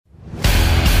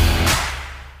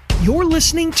You're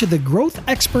listening to the Growth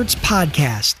Experts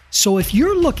Podcast. So if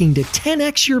you're looking to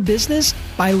 10x your business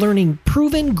by learning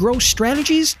proven growth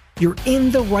strategies, you're in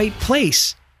the right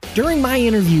place. During my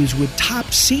interviews with top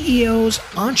CEOs,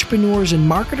 entrepreneurs, and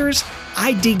marketers,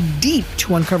 I dig deep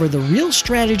to uncover the real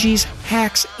strategies,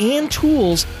 hacks, and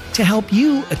tools to help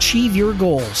you achieve your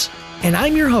goals. And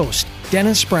I'm your host,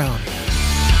 Dennis Brown.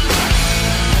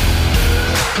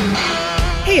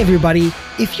 Hey everybody,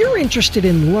 if you're interested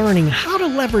in learning how to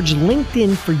leverage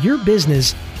LinkedIn for your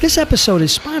business, this episode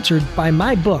is sponsored by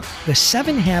my book, The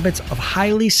 7 Habits of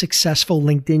Highly Successful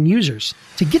LinkedIn Users.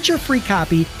 To get your free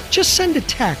copy, just send a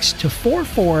text to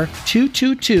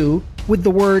 44222 with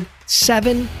the word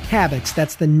 7 habits.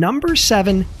 That's the number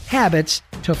 7 habits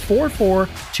to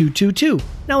 44222.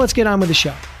 Now let's get on with the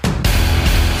show.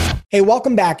 Hey,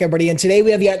 welcome back everybody. And today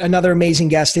we have yet another amazing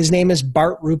guest. His name is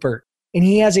Bart Ruppert. And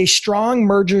he has a strong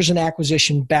mergers and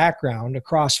acquisition background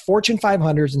across Fortune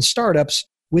 500s and startups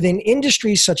within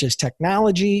industries such as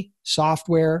technology,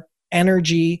 software,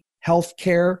 energy,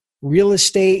 healthcare, real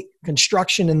estate,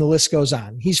 construction, and the list goes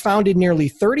on. He's founded nearly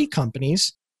 30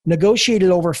 companies, negotiated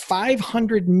over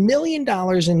 $500 million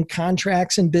in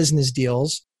contracts and business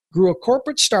deals, grew a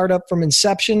corporate startup from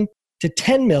inception to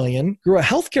 10 million, grew a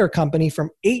healthcare company from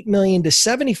 8 million to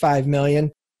 75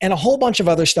 million, and a whole bunch of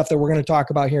other stuff that we're going to talk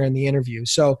about here in the interview.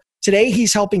 So today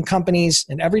he's helping companies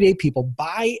and everyday people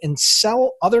buy and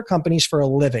sell other companies for a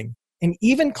living. And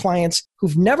even clients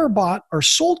who've never bought or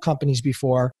sold companies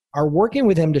before are working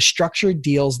with him to structure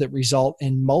deals that result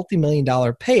in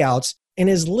multi-million-dollar payouts in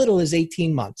as little as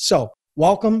 18 months. So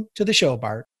welcome to the show,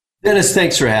 Bart. Dennis,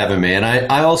 thanks for having me. And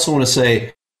I also want to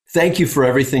say thank you for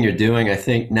everything you're doing. I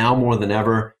think now more than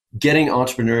ever, getting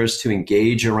entrepreneurs to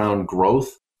engage around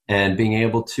growth and being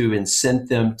able to incent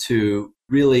them to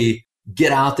really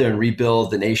get out there and rebuild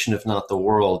the nation, if not the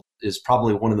world, is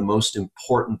probably one of the most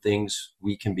important things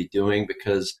we can be doing,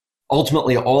 because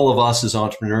ultimately all of us as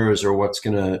entrepreneurs are what's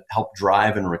going to help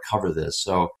drive and recover this.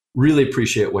 So really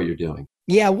appreciate what you're doing.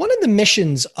 Yeah, one of the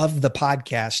missions of the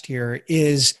podcast here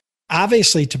is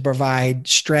obviously to provide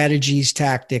strategies,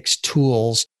 tactics,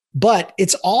 tools, but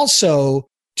it's also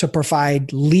to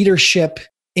provide leadership,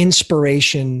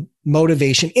 inspiration,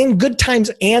 motivation in good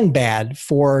times and bad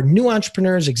for new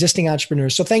entrepreneurs, existing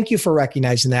entrepreneurs. So thank you for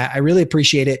recognizing that. I really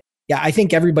appreciate it. Yeah, I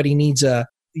think everybody needs a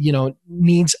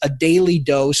daily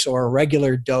dose or a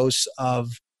regular dose of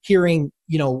hearing,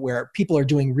 where people are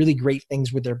doing really great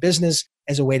things with their business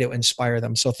as a way to inspire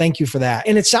them. So thank you for that.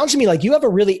 And it sounds to me like you have a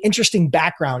really interesting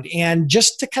background. And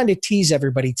just to kind of tease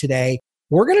everybody today,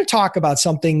 we're going to talk about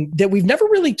something that we've never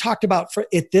really talked about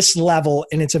at this level,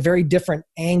 and it's a very different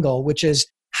angle, which is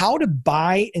how to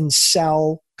buy and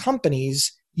sell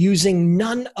companies using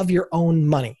none of your own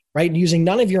money, right? Using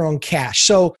none of your own cash.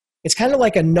 So it's kind of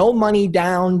like a no money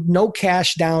down, no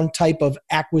cash down type of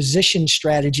acquisition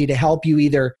strategy to help you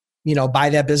either, buy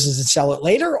that business and sell it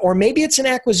later, or maybe it's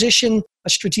a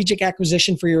strategic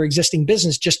acquisition for your existing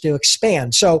business just to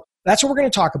expand. So that's what we're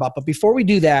going to talk about. But before we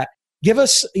do that, give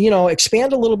us,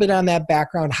 expand a little bit on that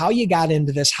background, how you got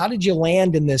into this, how did you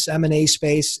land in this M&A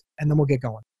space, and then we'll get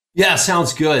going. Yeah,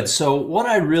 sounds good. So what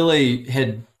I really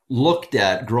had looked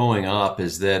at growing up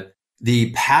is that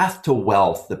the path to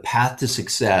wealth, the path to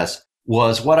success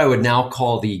was what I would now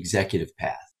call the executive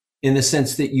path, in the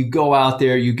sense that you go out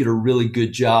there, you get a really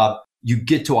good job, you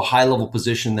get to a high level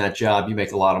position in that job, you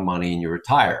make a lot of money and you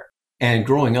retire. And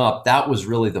growing up, that was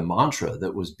really the mantra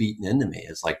that was beaten into me.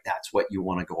 It's like, that's what you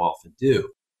want to go off and do.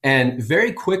 And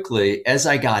very quickly, as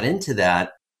I got into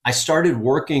that, I started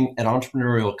working at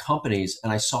entrepreneurial companies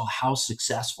and I saw how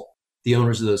successful the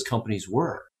owners of those companies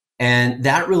were. And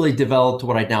that really developed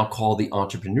what I now call the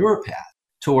entrepreneur path,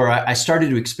 to where I started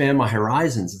to expand my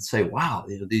horizons and say, wow,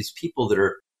 these people that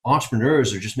are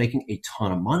entrepreneurs are just making a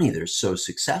ton of money. They're so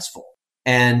successful.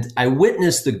 And I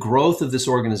witnessed the growth of this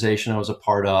organization I was a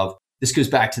part of. This goes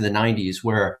back to the 90s,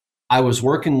 where I was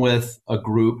working with a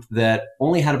group that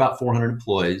only had about 400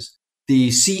 employees. The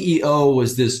CEO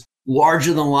was this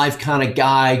larger than life kind of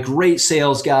guy, great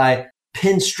sales guy,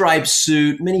 pinstripe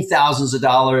suit, many thousands of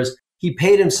dollars. He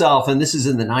paid himself, and this is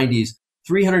in the 90s,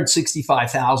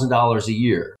 $365,000 a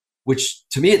year, which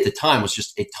to me at the time was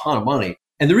just a ton of money.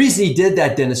 And the reason he did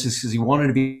that, Dennis, is because he wanted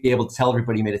to be able to tell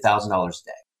everybody he made $1,000 a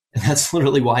day. And that's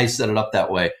literally why he set it up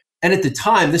that way. And at the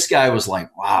time, this guy was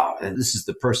like, wow, this is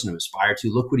the person to aspire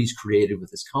to. Look what he's created with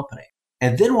this company.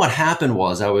 And then what happened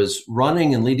was I was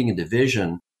running and leading a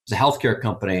division. It was a healthcare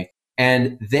company.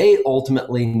 And they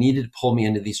ultimately needed to pull me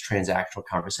into these transactional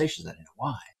conversations. I didn't know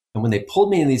why. And when they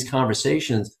pulled me in these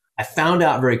conversations, I found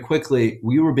out very quickly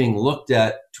we were being looked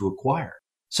at to acquire.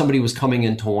 Somebody was coming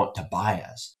in to want to buy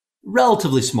us.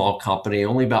 relatively small company,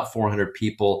 only about 400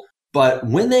 people. But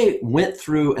when they went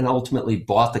through and ultimately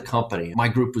bought the company, my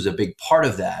group was a big part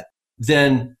of that,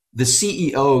 then the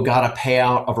CEO got a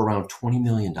payout of around $20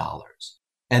 million.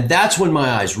 And that's when my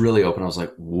eyes really opened. I was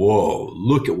like, whoa,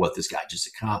 look at what this guy just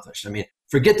accomplished. I mean,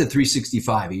 forget the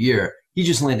 365 a year. He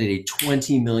just landed a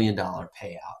 $20 million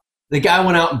payout. The guy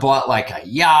went out and bought like a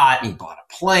yacht, and he bought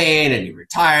a plane, and he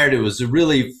retired. It was a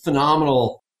really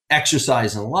phenomenal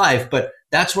exercise in life. But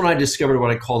that's when I discovered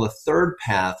what I call the third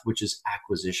path, which is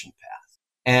acquisition path.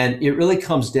 And it really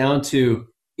comes down to,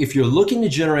 if you're looking to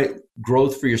generate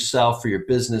growth for yourself, for your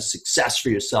business, success for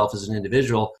yourself as an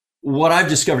individual, what I've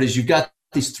discovered is you've got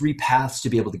these three paths to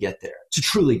be able to get there, to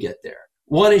truly get there.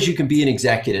 One is you can be an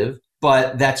executive,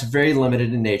 but that's very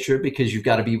limited in nature because you've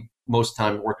got to be most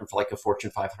time working for like a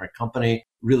Fortune 500 company,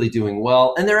 really doing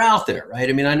well. And they're out there, right?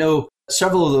 I mean, I know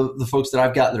several of the folks that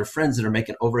I've got that are friends that are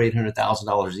making over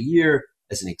 $800,000 a year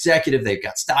as an executive. They've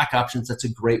got stock options. That's a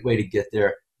great way to get there.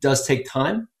 It does take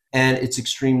time. And it's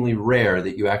extremely rare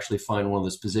that you actually find one of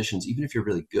those positions, even if you're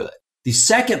really good. The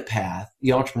second path,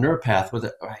 the entrepreneur path,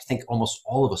 where I think almost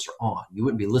all of us are on, you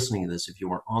wouldn't be listening to this if you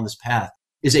weren't on this path,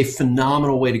 is a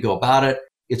phenomenal way to go about it.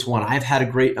 It's one I've had a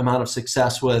great amount of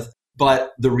success with.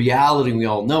 But the reality, we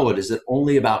all know it, is that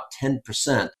only about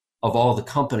 10% of all the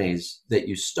companies that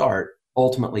you start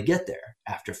ultimately get there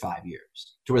after 5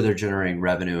 years to where they're generating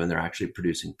revenue and they're actually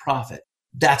producing profit.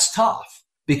 That's tough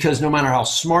because no matter how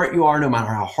smart you are, no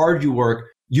matter how hard you work,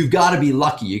 you've got to be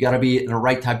lucky. You got to be in the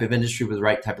right type of industry with the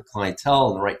right type of clientele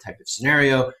and the right type of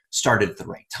scenario, started at the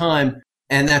right time.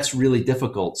 And that's really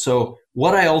difficult. So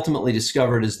what I ultimately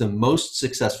discovered is the most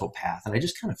successful path, and I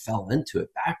just kind of fell into it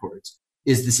backwards,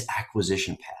 is this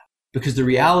acquisition path. Because the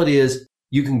reality is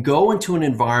you can go into an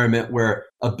environment where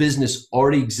a business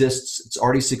already exists, it's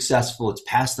already successful, it's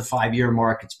past the 5-year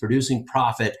mark, it's producing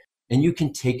profit, and you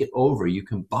can take it over, you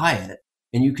can buy it.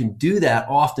 And you can do that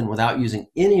often without using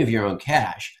any of your own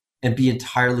cash and be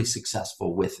entirely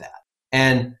successful with that.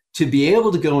 And to be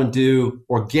able to go and do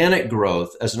organic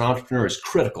growth as an entrepreneur is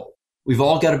critical. We've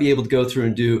all got to be able to go through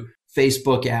and do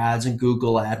Facebook ads and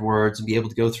Google AdWords and be able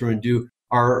to go through and do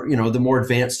our, the more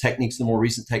advanced techniques, the more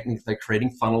recent techniques like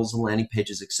creating funnels and landing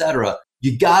pages, et cetera.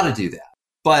 You got to do that.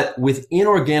 But with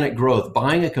inorganic growth,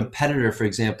 buying a competitor, for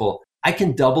example, I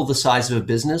can double the size of a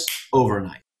business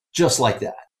overnight, just like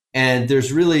that. And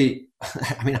there's really,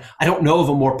 I don't know of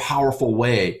a more powerful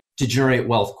way to generate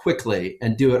wealth quickly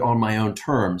and do it on my own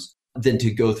terms than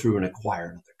to go through and acquire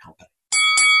another company.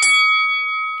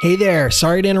 Hey there,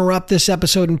 sorry to interrupt this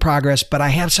episode in progress, but I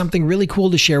have something really cool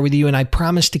to share with you, and I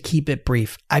promise to keep it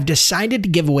brief. I've decided to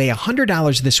give away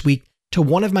 $100 this week to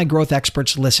one of my Growth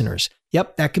Experts listeners.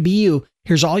 Yep, that could be you.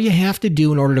 Here's all you have to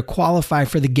do in order to qualify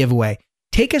for the giveaway.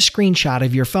 Take a screenshot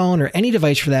of your phone or any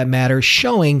device for that matter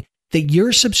showing that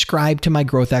you're subscribed to my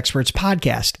Growth Experts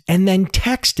podcast, and then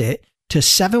text it to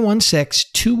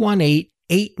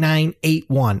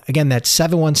 716-218-8981. Again, that's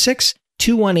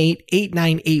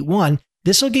 716-218-8981.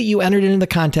 This will get you entered into the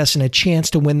contest and a chance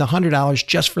to win the $100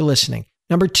 just for listening.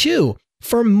 Number 2,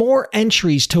 for more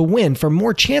entries to win, for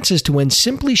more chances to win,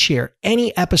 simply share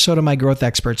any episode of my Growth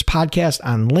Experts podcast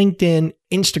on LinkedIn,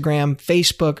 Instagram,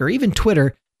 Facebook, or even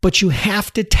Twitter. But you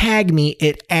have to tag me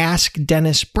at Ask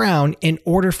Dennis Brown in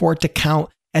order for it to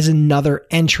count as another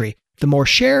entry. The more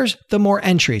shares, the more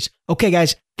entries. Okay,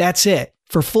 guys, that's it.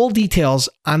 For full details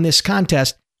on this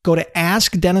contest, go to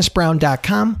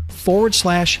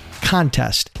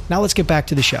askdennisbrown.com/contest. Now let's get back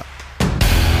to the show.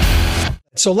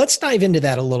 So let's dive into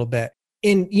that a little bit.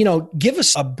 And, give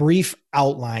us a brief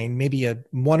outline, maybe a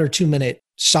 1 or 2 minute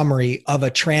summary of a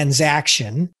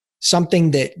transaction, something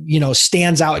that,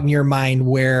 stands out in your mind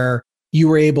where you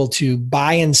were able to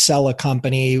buy and sell a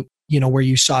company, where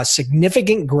you saw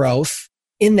significant growth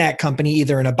in that company,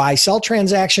 either in a buy-sell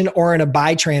transaction or in a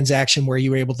buy transaction where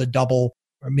you were able to double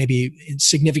or maybe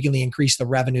significantly increase the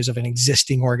revenues of an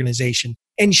existing organization.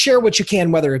 And share what you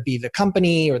can, whether it be the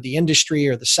company or the industry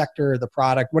or the sector or the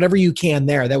product, whatever you can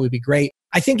there, that would be great.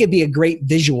 I think it'd be a great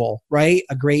visual, right?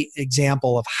 A great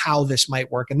example of how this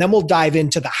might work. And then we'll dive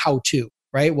into the how-to.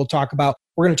 Right? We're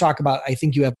going to talk about, I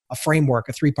think you have a framework,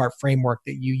 a 3-part framework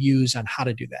that you use on how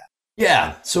to do that.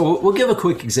 Yeah. So we'll give a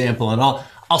quick example, and I'll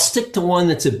stick to one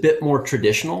that's a bit more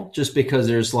traditional just because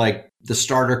there's like the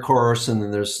starter course and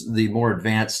then there's the more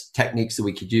advanced techniques that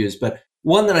we could use. But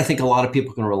one that I think a lot of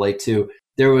people can relate to,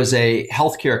 there was a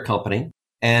healthcare company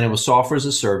and it was software as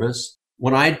a service.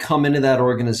 When I'd come into that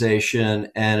organization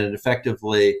and it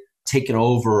effectively taken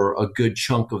over a good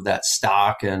chunk of that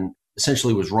stock and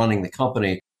essentially was running the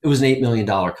company, it was an $8 million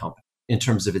company in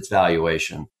terms of its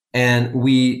valuation. And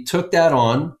we took that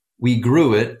on. We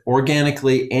grew it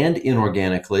organically and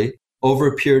inorganically over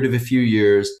a period of a few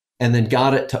years, and then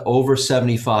got it to over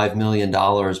 $75 million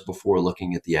before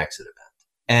looking at the exit event.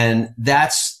 And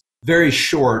that's very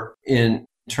short in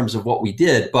terms of what we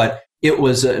did, but it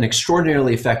was an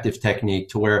extraordinarily effective technique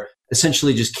to where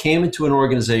essentially just came into an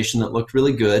organization that looked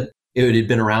really good. It had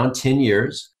been around 10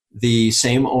 years, the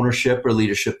same ownership or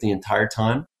leadership the entire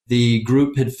time. The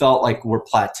group had felt like we're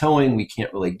plateauing, we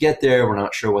can't really get there, we're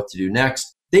not sure what to do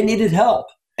next. They needed help.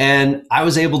 And I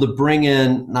was able to bring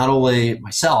in not only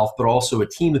myself, but also a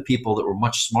team of people that were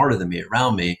much smarter than me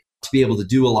around me to be able to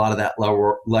do a lot of that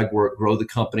legwork, grow the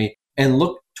company, and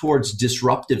look towards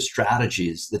disruptive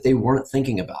strategies that they weren't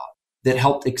thinking about that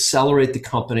helped accelerate the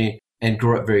company and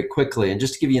grow it very quickly. And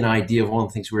just to give you an idea of one of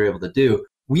the things we were able to do,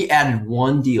 we added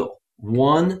one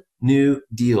new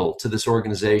deal to this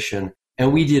organization,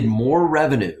 and we did more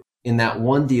revenue in that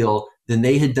one deal than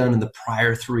they had done in the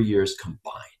prior 3 years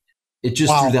combined. It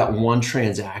just through that one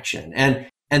transaction. And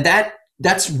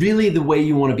that's really the way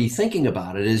you want to be thinking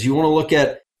about it, is you want to look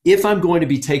at, if I'm going to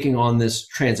be taking on this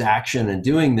transaction and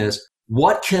doing this,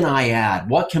 what can I add?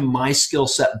 What can my skill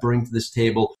set bring to this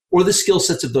table, or the skill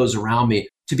sets of those around me,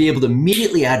 to be able to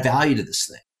immediately add value to this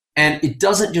thing? And it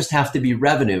doesn't just have to be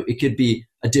revenue. It could be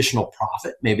additional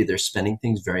profit. Maybe they're spending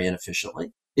things very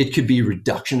inefficiently. It could be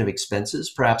reduction of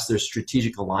expenses. Perhaps there's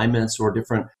strategic alignments or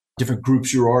different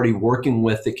groups you're already working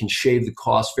with that can shave the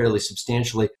cost fairly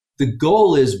substantially. The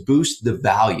goal is boost the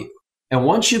value. And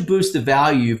once you boost the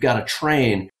value, you've got a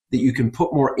train that you can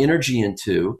put more energy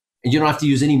into, and you don't have to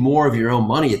use any more of your own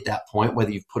money at that point,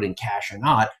 whether you've put in cash or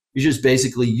not. You're just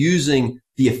basically using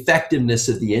the effectiveness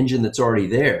of the engine that's already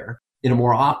there in a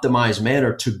more optimized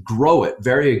manner to grow it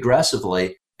very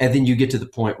aggressively. And then you get to the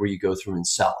point where you go through and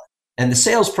sell it. And the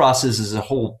sales process is a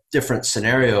whole different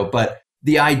scenario, but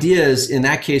the idea is, in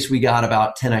that case, we got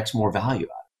about 10x more value out of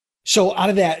it. So out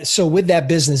of that, so with that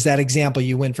business, that example,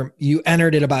 you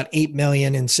entered at about 8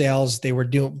 million in sales. They were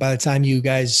doing, by the time you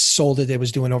guys sold it, it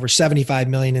was doing over 75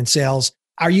 million in sales.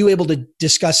 Are you able to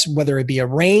discuss whether it be a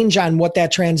range on what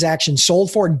that transaction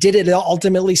sold for? Did it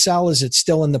ultimately sell? Is it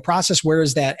still in the process? Where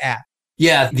is that at?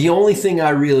 Yeah, the only thing I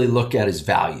really look at is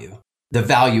value, the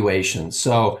valuation.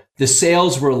 So the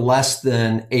sales were less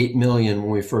than 8 million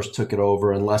when we first took it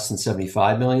over, and less than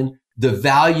 75 million. The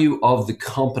value of the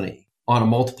company on a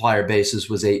multiplier basis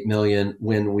was 8 million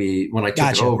when I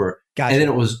took it over. Gotcha. And then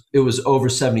it was over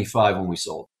 75 when we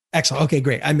sold. Excellent. Okay,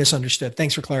 great. I misunderstood.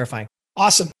 Thanks for clarifying.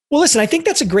 Awesome. Well, listen, I think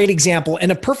that's a great example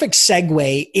and a perfect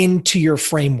segue into your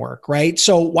framework, right?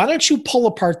 So why don't you pull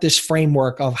apart this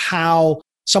framework of how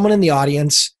someone in the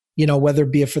audience, whether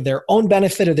it be for their own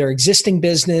benefit or their existing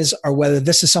business, or whether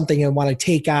this is something they want to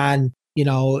take on,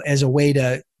 as a way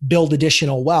to build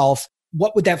additional wealth,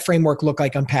 what would that framework look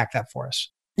like? Unpack that for us.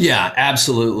 Yeah,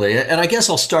 absolutely. And I guess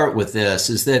I'll start with this,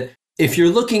 is that if you're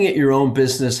looking at your own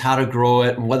business, how to grow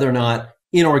it, and whether or not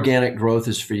inorganic growth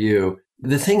is for you,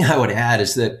 the thing I would add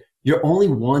is that you're only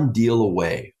one deal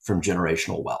away from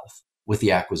generational wealth with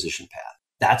the acquisition path.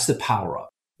 That's the power of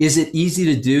it. Is it easy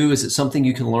to do? Is it something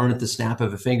you can learn at the snap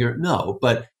of a finger? No,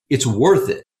 but it's worth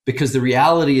it, because the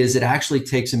reality is it actually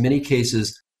takes, in many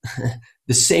cases,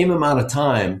 the same amount of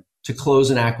time to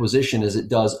close an acquisition as it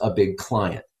does a big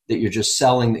client that you're just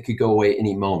selling that could go away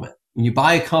any moment. When you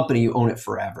buy a company, you own it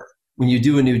forever. When you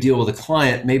do a new deal with a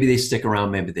client, maybe they stick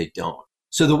around, maybe they don't.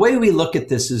 So the way we look at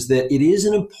this is that it is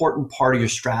an important part of your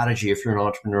strategy if you're an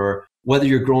entrepreneur, whether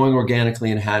you're growing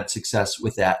organically and had success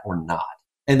with that or not.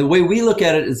 And the way we look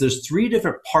at it is there's 3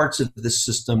 different parts of this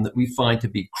system that we find to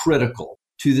be critical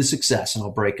to the success, and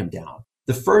I'll break them down.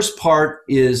 The first part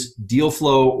is deal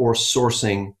flow, or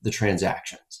sourcing the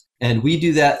transactions. And we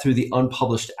do that through the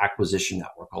Unpublished Acquisition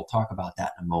Network. I'll talk about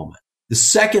that in a moment. The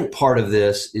second part of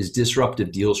this is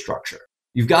disruptive deal structure.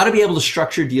 You've got to be able to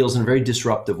structure deals in a very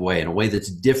disruptive way, in a way that's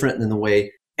different than the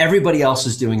way everybody else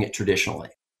is doing it traditionally.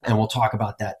 And we'll talk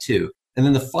about that too. And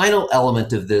then the final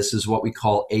element of this is what we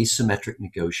call asymmetric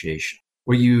negotiation,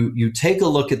 where you take a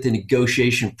look at the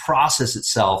negotiation process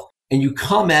itself and you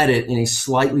come at it in a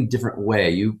slightly different way.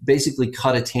 You basically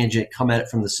cut a tangent, come at it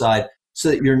from the side, so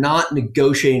that you're not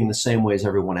negotiating the same way as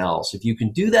everyone else. If you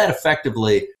can do that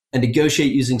effectively and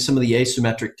negotiate using some of the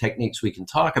asymmetric techniques we can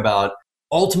talk about,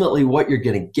 ultimately what you're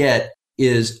going to get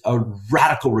is a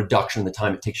radical reduction in the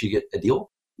time it takes you to get a deal.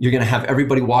 You're going to have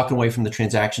everybody walking away from the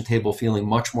transaction table feeling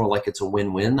much more like it's a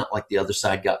win-win, not like the other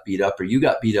side got beat up or you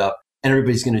got beat up, and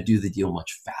everybody's going to do the deal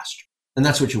much faster. And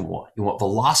that's what you want. You want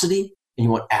velocity and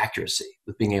you want accuracy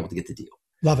with being able to get the deal.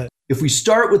 Love it. If we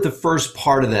start with the first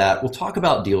part of that, we'll talk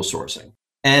about deal sourcing.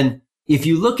 And if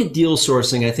you look at deal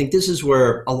sourcing, I think this is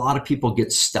where a lot of people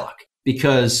get stuck.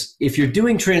 because if you're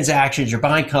doing transactions, you're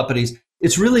buying companies,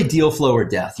 it's really deal flow or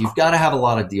death. You've got to have a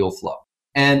lot of deal flow.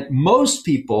 And most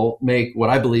people make what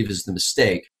I believe is the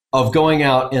mistake of going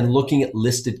out and looking at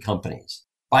listed companies.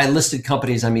 By listed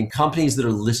companies, I mean companies that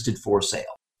are listed for sale.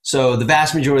 So the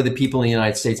vast majority of the people in the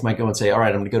United States might go and say, all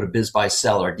right, I'm going to go to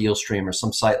BizBuySell or DealStream or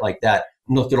some site like that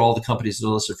and look at all the companies that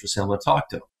are listed for sale and talk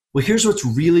to them. Well, here's what's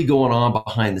really going on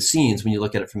behind the scenes when you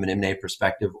look at it from an M&A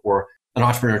perspective or an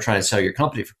entrepreneur trying to sell your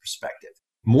company for perspective.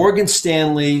 Morgan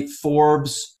Stanley,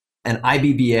 Forbes, and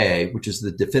IBBA, which is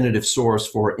the definitive source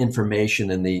for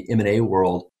information in the M&A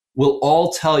world, will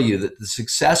all tell you that the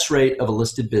success rate of a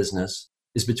listed business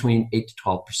is between 8 to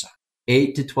 12%.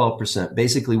 8 to 12%,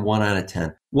 basically 1 out of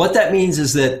 10. What that means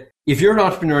is that if you're an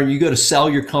entrepreneur and you go to sell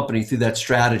your company through that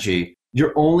strategy,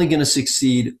 you're only going to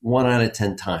succeed 1 out of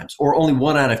 10 times, or only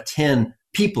 1 out of 10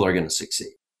 people are going to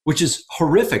succeed, which is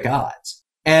horrific odds.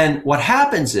 And what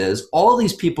happens is all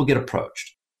these people get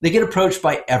approached. They get approached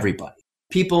by everybody.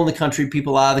 People in the country,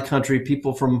 people out of the country,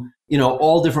 people from,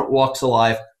 all different walks of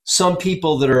life. Some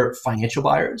people that are financial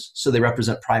buyers, so they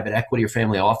represent private equity or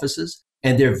family offices,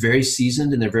 and they're very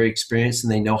seasoned and they're very experienced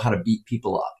and they know how to beat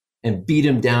people up and beat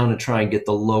them down and try and get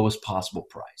the lowest possible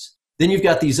price. Then you've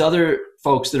got these other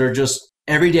folks that are just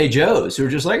everyday Joes who are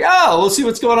just like, oh, we'll see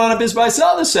what's going on at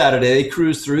BizBuySell this Saturday. They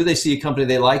cruise through, they see a company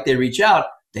they like, they reach out.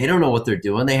 They don't know what they're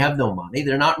doing. They have no money.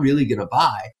 They're not really going to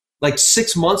buy. Like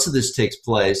 6 months of this takes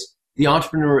place, the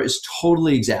entrepreneur is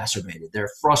totally exacerbated.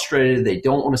 They're frustrated. They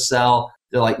don't want to sell.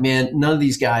 They're like, man, none of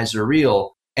these guys are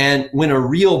real. And when a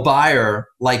real buyer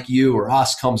like you or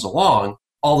us comes along,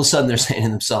 all of a sudden they're saying to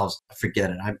themselves, forget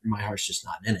it. My heart's just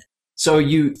not in it. So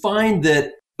you find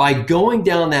that by going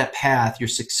down that path, your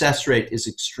success rate is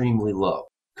extremely low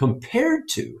compared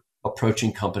to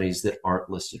approaching companies that aren't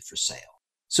listed for sale.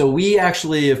 So we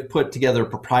actually have put together a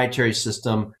proprietary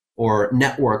system or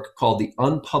network called the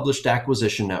Unpublished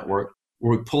Acquisition Network,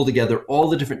 where we pull together all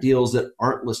the different deals that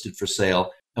aren't listed for sale,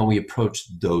 and we approach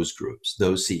those groups,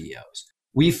 those CEOs.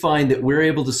 We find that we're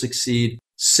able to succeed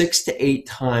 6 to 8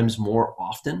 times more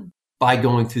often by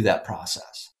going through that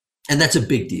process. And that's a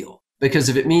big deal, because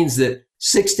if it means that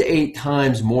 6 to 8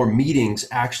 times more meetings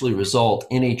actually result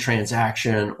in a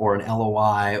transaction or an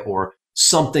LOI or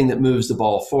something that moves the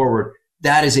ball forward,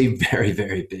 that is a very,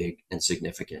 very big and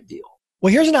significant deal.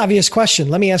 Well, here's an obvious question.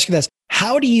 Let me ask you this.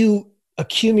 How do you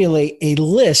accumulate a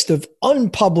list of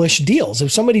unpublished deals?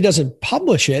 If somebody doesn't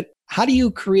publish it, how do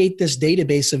you create this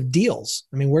database of deals?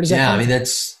 I mean, where does that come from?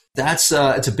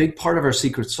 It's a big part of our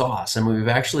secret sauce. And we've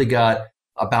actually got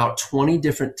about 20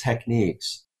 different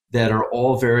techniques that are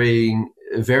all varying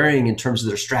in terms of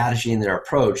their strategy and their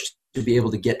approach to be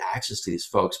able to get access to these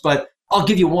folks. But I'll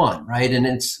give you one, right? And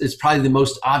it's probably the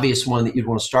most obvious one that you'd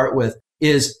want to start with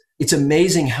is it's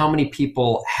amazing how many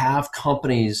people have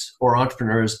companies or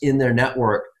entrepreneurs in their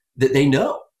network that they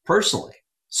know personally.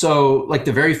 So like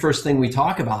the very first thing we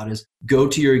talk about is go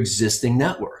to your existing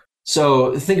network.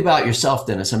 So think about yourself,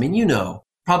 Dennis. I mean,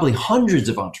 probably hundreds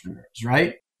of entrepreneurs,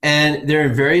 right? And they're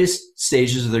in various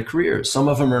stages of their careers. Some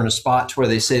of them are in a spot to where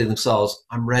they say to themselves,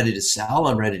 I'm ready to sell.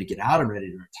 I'm ready to get out. I'm ready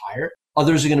to retire.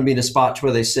 Others are going to be in a spot to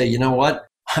where they say, you know what?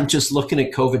 I'm just looking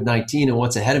at COVID-19 and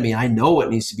what's ahead of me. I know what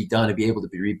needs to be done to be able to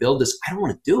rebuild this. I don't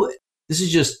want to do it. This is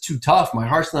just too tough. My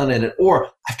heart's not in it. Or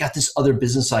I've got this other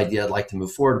business idea I'd like to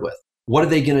move forward with. What are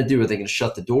they going to do? Are they going to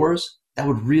shut the doors? That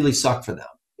would really suck for them.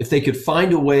 If they could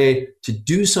find a way to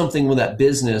do something with that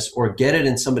business or get it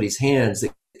in somebody's hands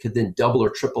that could then double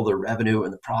or triple their revenue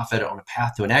and the profit on a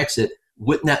path to an exit,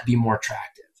 wouldn't that be more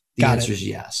attractive? The answer is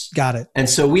yes. Got it. And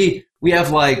so we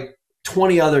have like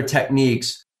 20 other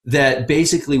techniques that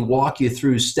basically walk you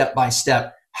through step by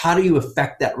step. How do you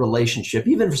affect that relationship,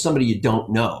 even for somebody you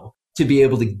don't know, to be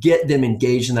able to get them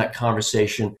engaged in that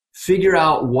conversation, figure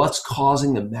out what's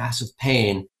causing the massive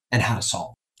pain and how to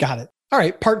solve it. Got it. All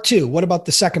right. Part 2. What about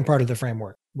the second part of the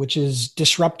framework, which is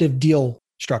disruptive deal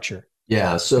structure?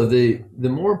 Yeah. So the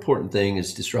more important thing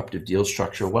is disruptive deal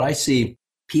structure. What I see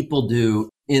people do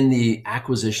in the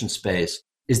acquisition space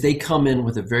is they come in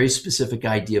with a very specific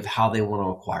idea of how they want to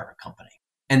acquire a company.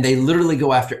 And they literally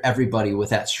go after everybody with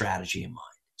that strategy in mind.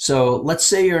 So let's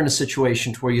say you're in a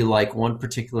situation where you like one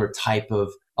particular type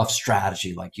of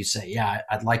strategy. Like you say, yeah,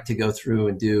 I'd like to go through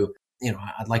and do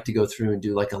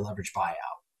like a leverage buyout.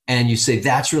 And you say,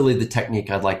 that's really the technique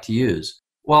I'd like to use.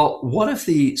 Well, what if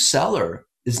the seller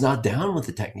is not down with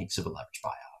the techniques of a leverage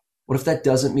buyout? What if that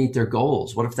doesn't meet their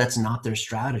goals? What if that's not their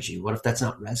strategy? What if that's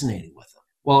not resonating with them?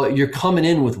 Well, you're coming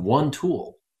in with one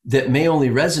tool that may only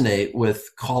resonate with,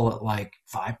 call it like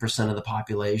 5% of the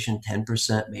population,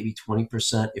 10%, maybe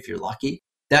 20% if you're lucky.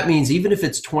 That means even if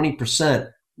it's 20%,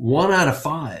 1 out of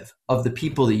 5 of the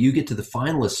people that you get to the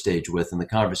finalist stage with in the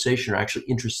conversation are actually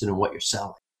interested in what you're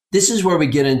selling. This is where we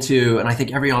get into, and I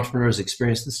think every entrepreneur has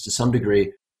experienced this to some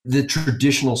degree, the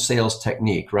traditional sales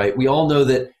technique, right? We all know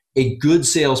that a good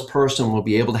salesperson will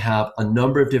be able to have a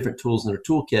number of different tools in their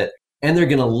toolkit, and they're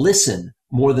going to listen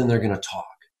more than they're going to talk.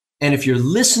 And if you're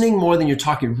listening more than you're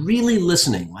talking, really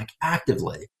listening, like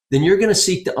actively, then you're going to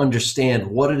seek to understand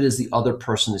what it is the other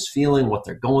person is feeling, what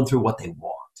they're going through, what they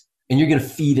want. And you're going to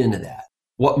feed into that.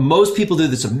 What most people do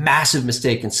that's a massive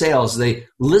mistake in sales is they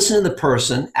listen to the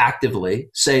person actively,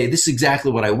 say, this is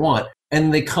exactly what I want,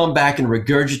 and they come back and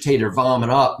regurgitate or vomit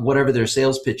up whatever their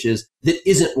sales pitch is that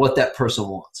isn't what that person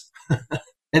wants.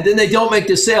 And then they don't make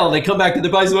the sale, and they come back to the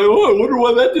buyer and say, oh, I wonder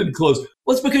why that didn't close.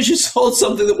 Well, it's because you sold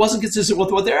something that wasn't consistent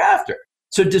with what they're after.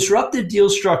 So disruptive deal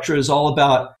structure is all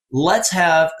about, let's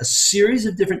have a series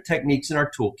of different techniques in our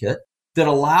toolkit that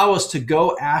allow us to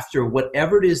go after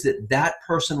whatever it is that that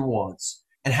person wants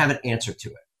and have an answer to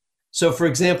it. So for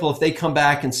example, if they come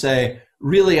back and say,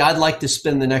 really, I'd like to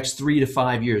spend the next 3 to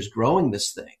 5 years growing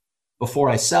this thing before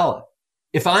I sell it.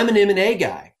 If I'm an M&A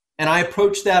guy and I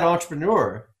approach that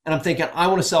entrepreneur and I'm thinking, I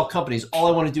want to sell companies. All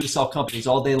I want to do is sell companies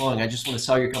all day long. I just want to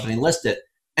sell your company and list it.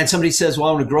 And somebody says, well,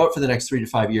 I want to grow it for the next 3 to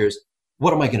 5 years.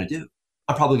 What am I going to do?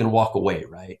 I'm probably going to walk away,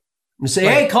 right? I'm going to say,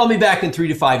 hey, call me back in 3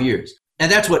 to 5 years.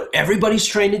 And that's what everybody's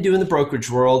trained to do in the brokerage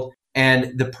world.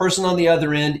 And the person on the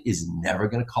other end is never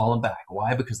going to call them back.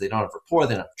 Why? Because they don't have rapport,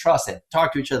 they don't have trust, they don't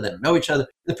talk to each other, they don't know each other.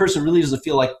 The person really doesn't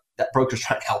feel like that broker's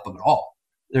trying to help them at all.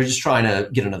 They're just trying to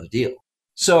get another deal.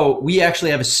 So we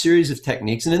actually have a series of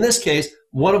techniques. And in this case,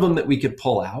 one of them that we could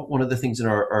pull out, one of the things in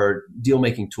our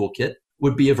deal-making toolkit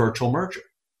would be a virtual merger.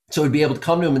 So we'd be able to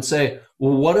come to them and say,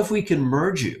 well, what if we can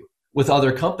merge you with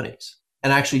other companies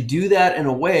and actually do that in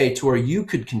a way to where you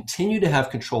could continue to have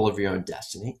control over your own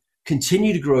destiny,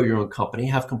 continue to grow your own company,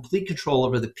 have complete control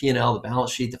over the P&L, the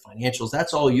balance sheet, the financials,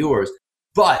 that's all yours.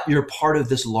 But you're part of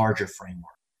this larger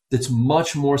framework that's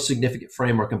much more significant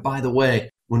framework. And by the way,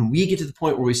 when we get to the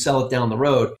point where we sell it down the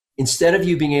road, instead of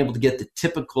you being able to get the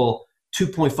typical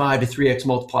 2.5 to 3x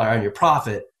multiplier on your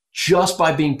profit, just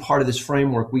by being part of this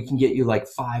framework, we can get you like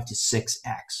 5 to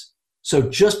 6x. So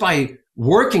just by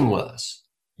working with us,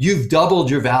 you've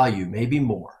doubled your value, maybe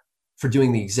more, for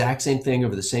doing the exact same thing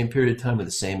over the same period of time with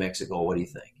the same exit goal. What do you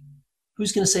think?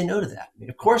 Who's going to say no to that? I mean,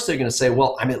 of course, they're going to say,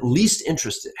 well, I'm at least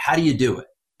interested. How do you do it?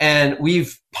 And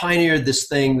we've pioneered this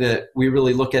thing that we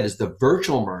really look at as the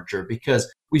virtual merger,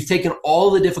 because we've taken all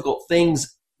the difficult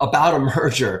things about a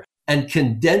merger and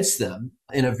condensed them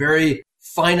in a very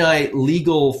finite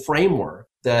legal framework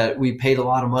that we paid a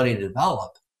lot of money to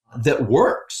develop that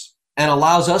works and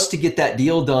allows us to get that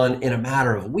deal done in a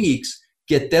matter of weeks,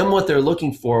 get them what they're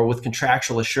looking for with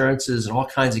contractual assurances and all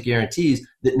kinds of guarantees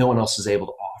that no one else is able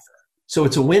to offer. So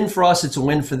it's a win for us, it's a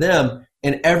win for them.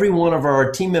 And every one of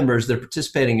our team members that are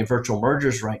participating in virtual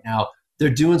mergers right now, they're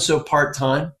doing so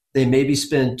part-time. They maybe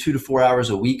spend 2 to 4 hours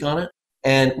a week on it.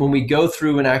 And when we go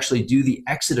through and actually do the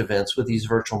exit events with these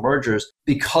virtual mergers,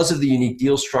 because of the unique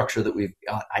deal structure that we've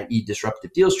got, i.e.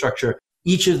 disruptive deal structure,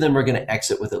 each of them are going to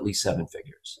exit with at least 7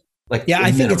 figures.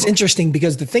 I think it's interesting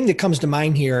because the thing that comes to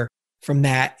mind here from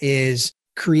that is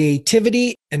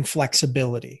creativity and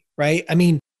flexibility, right? I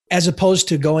mean, as opposed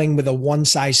to going with a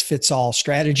one-size-fits-all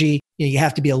strategy, you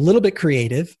have to be a little bit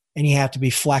creative and you have to be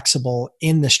flexible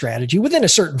in the strategy within a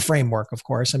certain framework, of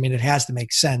course. I mean, it has to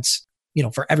make sense,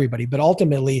 for everybody, but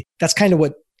ultimately that's kind of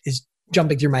what is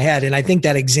jumping through my head. And I think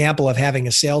that example of having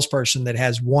a salesperson that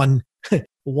has one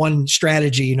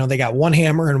strategy, they got one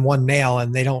hammer and one nail,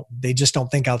 and they just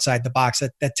don't think outside the box.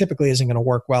 That typically isn't going to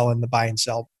work well in the buy and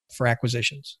sell for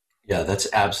acquisitions. Yeah, that's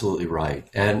absolutely right.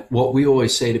 And what we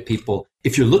always say to people,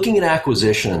 if you're looking at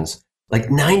acquisitions, like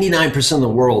 99% of the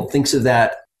world thinks of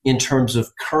that in terms of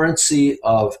currency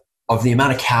of the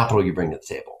amount of capital you bring to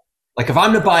the table. Like if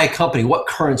I'm to buy a company, what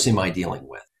currency am I dealing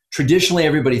with? Traditionally,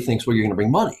 everybody thinks, well, you're going to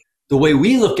bring money. The way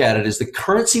we look at it is the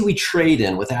currency we trade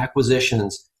in with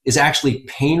acquisitions is actually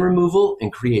pain removal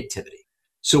and creativity.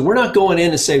 So we're not going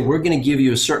in to say, we're going to give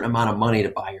you a certain amount of money to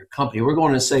buy your company. We're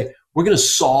going to say, we're going to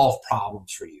solve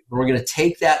problems for you. And we're going to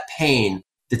take that pain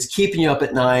that's keeping you up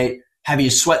at night, having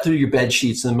you sweat through your bed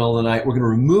sheets in the middle of the night. We're going to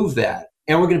remove that.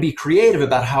 And we're going to be creative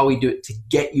about how we do it to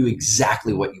get you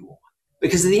exactly what you want.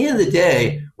 Because at the end of the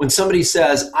day, when somebody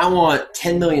says, I want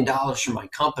 $10 million from my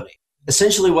company,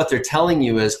 essentially what they're telling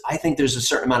you is, I think there's a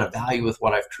certain amount of value with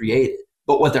what I've created.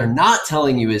 But what they're not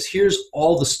telling you is, here's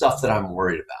all the stuff that I'm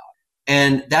worried about.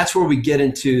 And that's where we get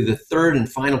into the third and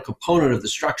final component of the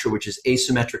structure, which is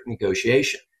asymmetric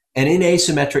negotiation. And in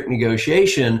asymmetric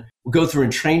negotiation, we'll go through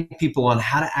and train people on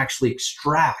how to actually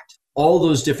extract all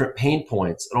those different pain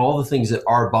points and all the things that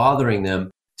are bothering them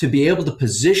to be able to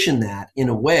position that in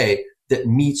a way that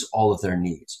meets all of their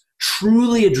needs,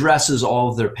 truly addresses all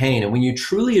of their pain. And when you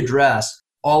truly address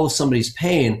all of somebody's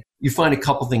pain, you find a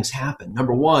couple things happen.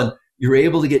 Number one, you're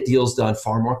able to get deals done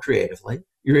far more creatively.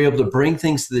 You're able to bring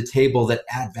things to the table that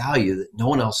add value that no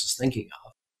one else is thinking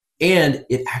of. And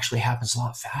it actually happens a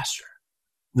lot faster.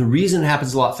 The reason it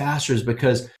happens a lot faster is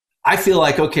because I feel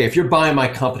like, okay, if you're buying my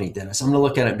company, Dennis, I'm going to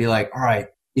look at it and be like, all right,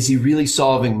 is he really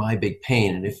solving my big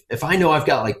pain? And if I know I've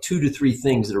got like 2 to 3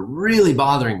 things that are really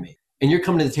bothering me, and you're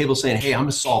coming to the table saying, hey, I'm going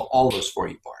to solve all those for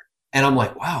you, Bart. And I'm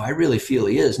like, wow, I really feel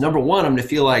he is. Number one, I'm going to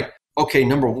feel like, okay,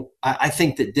 I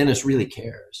think that Dennis really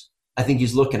cares. I think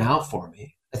he's looking out for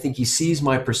me. I think he sees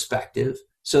my perspective.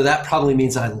 So that probably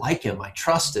means I like him. I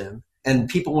trust him. And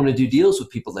people want to do deals with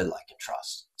people they like and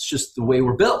trust. It's just the way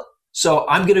we're built. So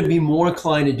I'm going to be more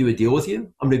inclined to do a deal with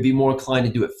you. I'm going to be more inclined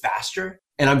to do it faster.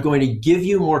 And I'm going to give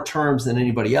you more terms than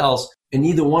anybody else. And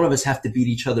neither one of us have to beat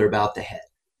each other about the head.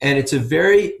 And it's a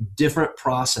very different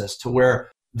process to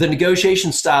where the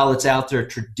negotiation style that's out there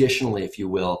traditionally, if you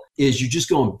will, is you just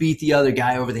go and beat the other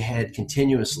guy over the head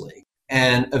continuously.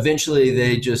 And eventually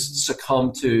they just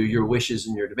succumb to your wishes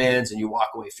and your demands and you walk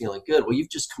away feeling good. Well,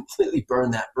 you've just completely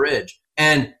burned that bridge.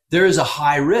 And there is a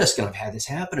high risk, and I've had this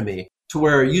happen to me, to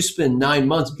where you spend 9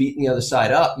 months beating the other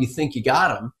side up, you think you got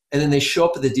them, and then they show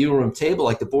up at the deal room table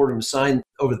like the boardroom signed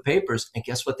over the papers, and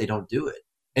guess what? They don't do it.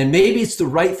 And maybe it's the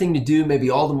right thing to do, maybe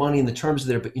all the money and the terms are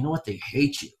there, but you know what? They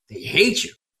hate you. They hate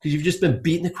you because you've just been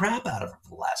beating the crap out of them for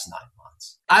the last 9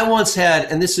 months. I once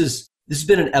had, and this has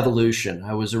been an evolution.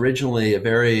 I was originally a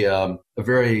very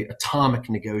atomic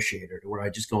negotiator to where I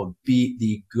just go and beat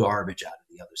the garbage out of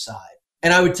the other side.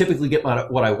 And I would typically get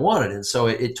what I wanted. And so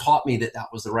it taught me that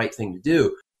was the right thing to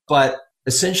do. But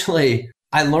essentially,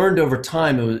 I learned over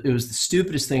time it was the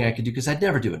stupidest thing I could do because I'd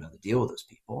never do another deal with those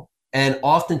people. And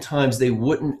oftentimes they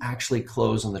wouldn't actually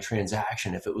close on the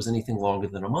transaction if it was anything longer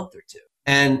than a month or two.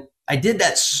 And I did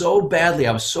that so badly.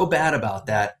 I was so bad about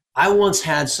that. I once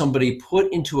had somebody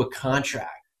put into a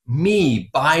contract, me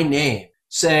by name,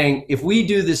 saying, if we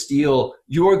do this deal,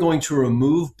 you are going to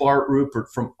remove Bart Ruppert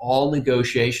from all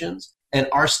negotiations and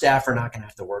our staff are not going to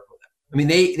have to work with him. I mean,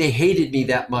 they hated me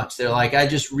that much. They're like, I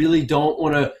just really don't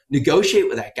want to negotiate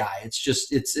with that guy. It's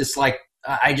just, it's like,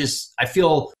 I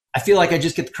feel like I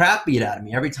just get the crap beat out of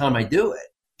me every time I do it.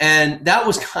 And that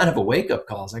was kind of a wake-up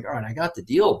call. I was like, all right, I got the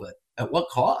deal, but at what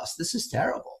cost? This is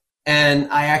terrible. And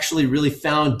I actually really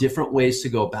found different ways to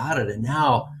go about it. And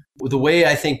now the way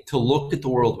I think to look at the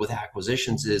world with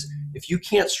acquisitions is if you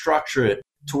can't structure it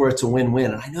to where it's a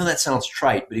win-win, and I know that sounds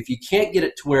trite, but if you can't get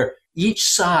it to where each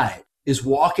side is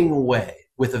walking away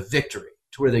with a victory,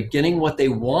 to where they're getting what they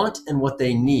want and what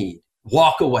they need,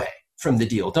 walk away from the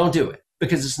deal. Don't do it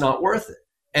because it's not worth it.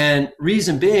 And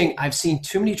reason being, I've seen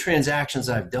too many transactions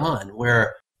I've done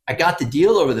where I got the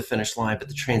deal over the finish line, but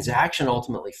the transaction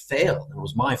ultimately failed. And it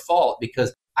was my fault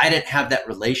because I didn't have that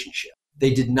relationship.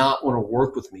 They did not want to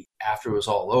work with me after it was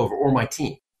all over, or my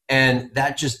team. And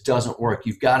that just doesn't work.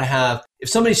 You've got to have, if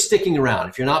somebody's sticking around,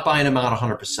 if you're not buying them out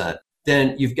 100%,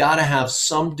 then you've got to have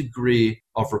some degree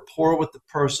of rapport with the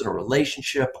person, a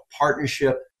relationship, a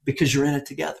partnership, because you're in it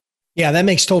together. Yeah, that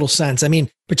makes total sense. I mean,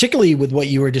 particularly with what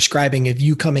you were describing of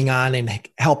you coming on and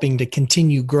helping to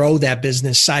continue grow that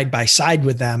business side by side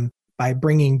with them by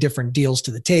bringing different deals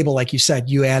to the table. Like you said,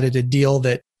 you added a deal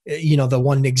that, the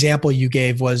one example you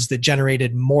gave was that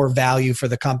generated more value for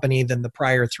the company than the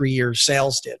prior 3 years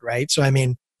sales did, right? So, I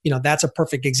mean, that's a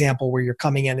perfect example where you're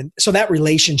coming in. And so that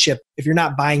relationship, if you're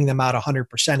not buying them out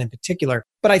 100% in particular,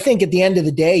 but I think at the end of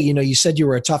the day, you said you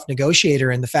were a tough negotiator.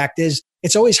 And the fact is,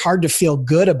 it's always hard to feel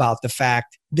good about the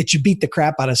fact that you beat the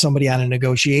crap out of somebody on a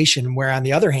negotiation, where on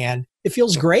the other hand, it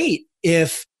feels great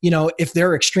if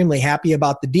they're extremely happy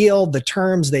about the deal, the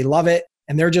terms, they love it.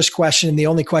 And they're just questioning, the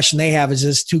only question they have is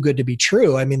this too good to be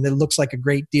true? I mean, it looks like a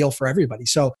great deal for everybody.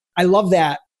 So I love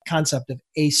that concept of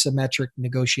asymmetric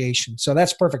negotiation. So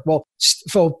that's perfect. Well,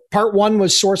 so part one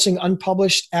was sourcing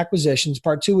unpublished acquisitions.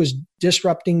 Part two was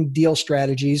disrupting deal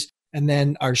strategies and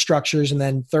then our structures. And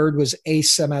then third was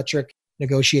asymmetric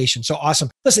negotiation. So awesome.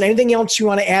 Listen, anything else you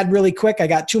want to add really quick? I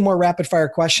got 2 more rapid fire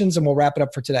questions and we'll wrap it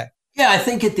up for today. Yeah, I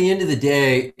think at the end of the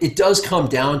day, it does come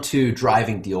down to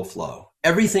driving deal flow.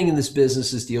 Everything in this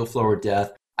business is deal flow or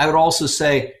death. I would also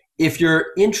say, if you're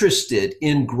interested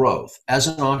in growth as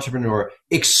an entrepreneur,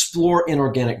 explore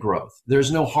inorganic growth.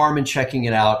 There's no harm in checking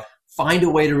it out. Find a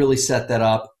way to really set that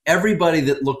up. Everybody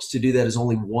that looks to do that is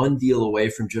only one deal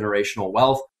away from generational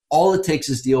wealth. All it takes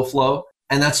is deal flow.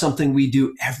 And that's something we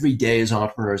do every day as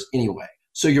entrepreneurs anyway.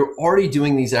 So you're already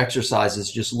doing these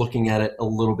exercises, just looking at it a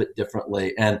little bit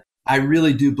differently. And I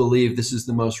really do believe this is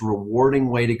the most rewarding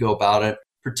way to go about it,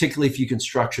 particularly if you can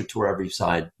structure it to where every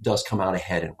side does come out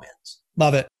ahead and wins.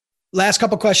 Love it. Last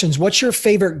couple of questions. What's your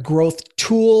favorite growth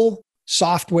tool,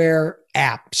 software,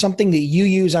 app, something that you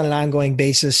use on an ongoing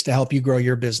basis to help you grow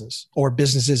your business, or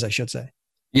businesses, I should say?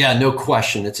 Yeah, no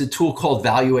question. It's a tool called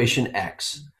Valuation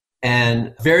X.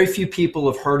 And very few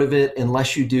people have heard of it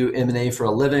unless you do M&A for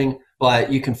a living,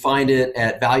 but you can find it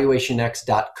at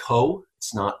valuationx.co.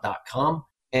 It's not .com.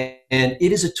 And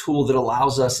it is a tool that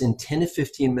allows us in 10 to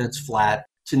 15 minutes flat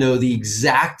to know the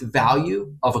exact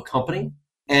value of a company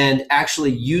and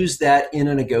actually use that in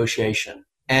a negotiation.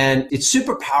 And it's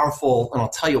super powerful. And I'll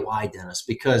tell you why, Dennis,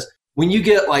 because when you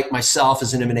get like myself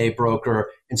as an M&A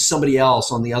broker and somebody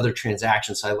else on the other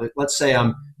transaction side, let's say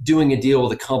I'm doing a deal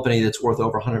with a company that's worth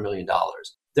over $100 million.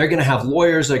 They're going to have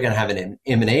lawyers. They're going to have an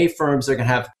M&A firms. They're going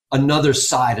to have another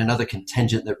side, another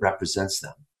contingent that represents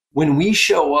them. When we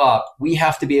show up, we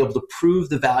have to be able to prove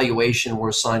the valuation we're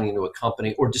assigning to a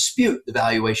company or dispute the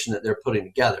valuation that they're putting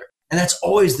together. And that's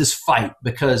always this fight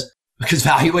because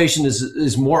valuation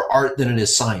is more art than it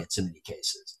is science in many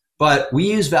cases. But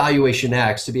we use Valuation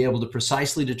X to be able to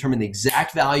precisely determine the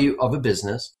exact value of a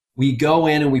business. We go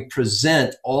in and we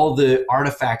present all the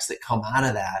artifacts that come out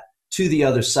of that to the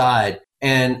other side.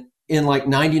 And in like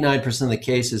 99% of the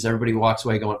cases, everybody walks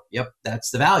away going, yep, that's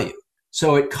the value.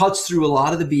 So it cuts through a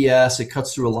lot of the BS. It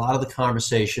cuts through a lot of the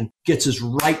conversation, gets us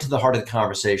right to the heart of the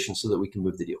conversation so that we can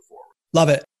move the deal forward. Love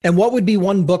it. And what would be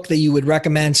one book that you would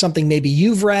recommend, something maybe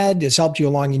you've read, has helped you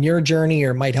along in your journey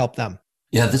or might help them?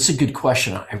 Yeah, that's a good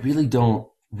question. I really don't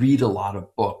read a lot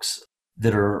of books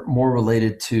that are more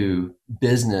related to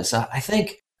business. I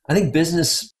think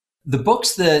business, the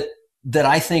books that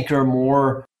I think are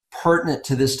more pertinent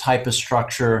to this type of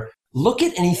structure, look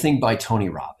at anything by Tony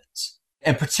Robbins,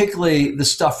 and particularly the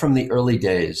stuff from the early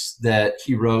days that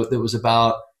he wrote that was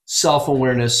about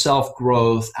self-awareness,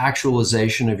 self-growth,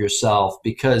 actualization of yourself,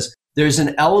 because there's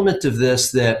an element of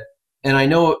this that, and I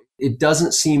know it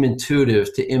doesn't seem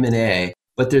intuitive to M&A,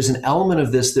 but there's an element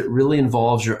of this that really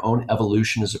involves your own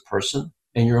evolution as a person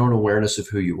and your own awareness of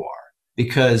who you are.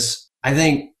 Because I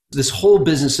think this whole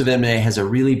business of M&A has a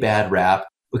really bad rap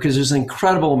because there's an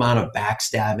incredible amount of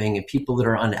backstabbing and people that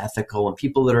are unethical and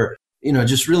people that are,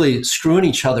 just really screwing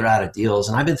each other out of deals.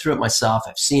 And I've been through it myself.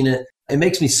 I've seen it. It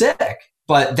makes me sick,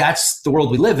 but that's the world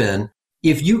we live in.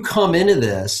 If you come into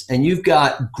this and you've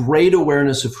got great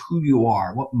awareness of who you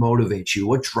are, what motivates you,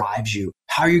 what drives you,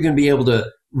 how you're going to be able to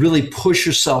really push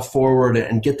yourself forward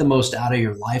and get the most out of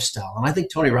your lifestyle. And I think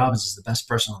Tony Robbins is the best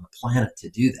person on the planet to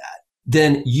do that.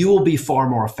 Then you will be far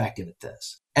more effective at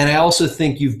this. And I also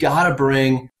think you've got to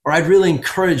bring, or I'd really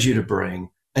encourage you to bring,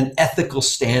 an ethical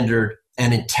standard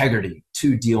and integrity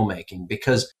to deal making.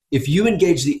 Because if you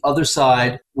engage the other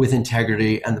side with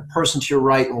integrity and the person to your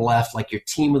right and left, like your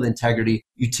team with integrity,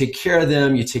 you take care of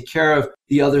them, you take care of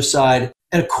the other side,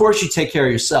 and of course you take care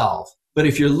of yourself. But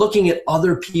if you're looking at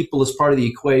other people as part of the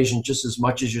equation just as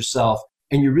much as yourself,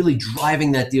 and you're really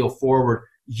driving that deal forward,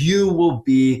 you will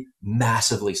be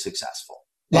massively successful.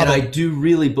 And I do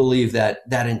really believe that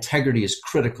integrity is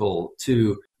critical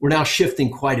to, we're now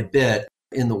shifting quite a bit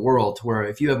in the world to where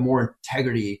if you have more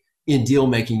integrity in deal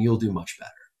making, you'll do much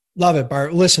better. Love it,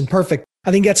 Bart. Listen, perfect.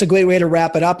 I think that's a great way to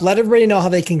wrap it up. Let everybody know how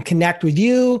they can connect with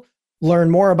you,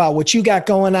 learn more about what you got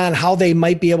going on, how they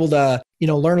might be able to,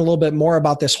 learn a little bit more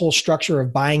about this whole structure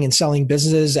of buying and selling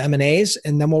businesses, M&As,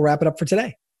 and then we'll wrap it up for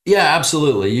today. Yeah,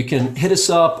 absolutely. You can hit us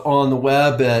up on the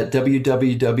web at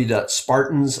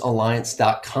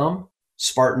www.spartansalliance.com,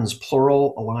 Spartans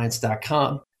plural,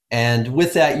 alliance.com. And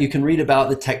with that, you can read about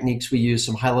the techniques we use,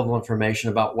 some high-level information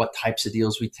about what types of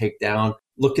deals we take down,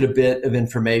 look at a bit of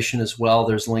information as well.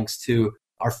 There's links to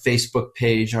our Facebook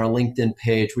page, our LinkedIn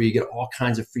page, where you get all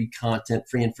kinds of free content,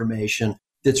 free information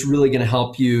that's really going to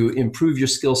help you improve your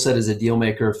skill set as a deal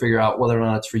maker, figure out whether or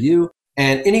not it's for you.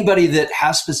 And anybody that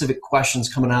has specific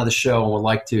questions coming out of the show and would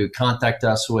like to contact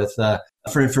us with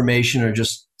for information or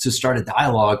just to start a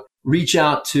dialogue, reach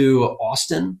out to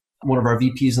Austin, one of our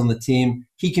VPs on the team.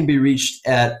 He can be reached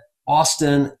at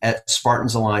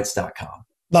austin@spartansalliance.com.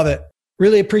 Love it.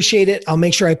 Really appreciate it. I'll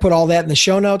make sure I put all that in the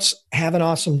show notes. Have an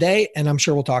awesome day, and I'm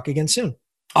sure we'll talk again soon.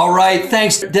 All right.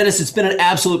 Thanks, Dennis. It's been an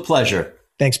absolute pleasure.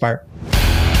 Thanks, Bart.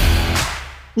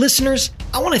 Listeners,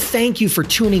 I want to thank you for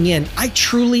tuning in. I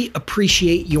truly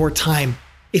appreciate your time.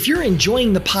 If you're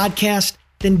enjoying the podcast,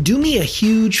 then do me a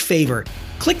huge favor.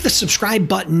 Click the subscribe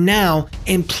button now,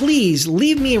 and please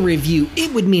leave me a review.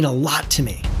 It would mean a lot to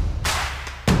me.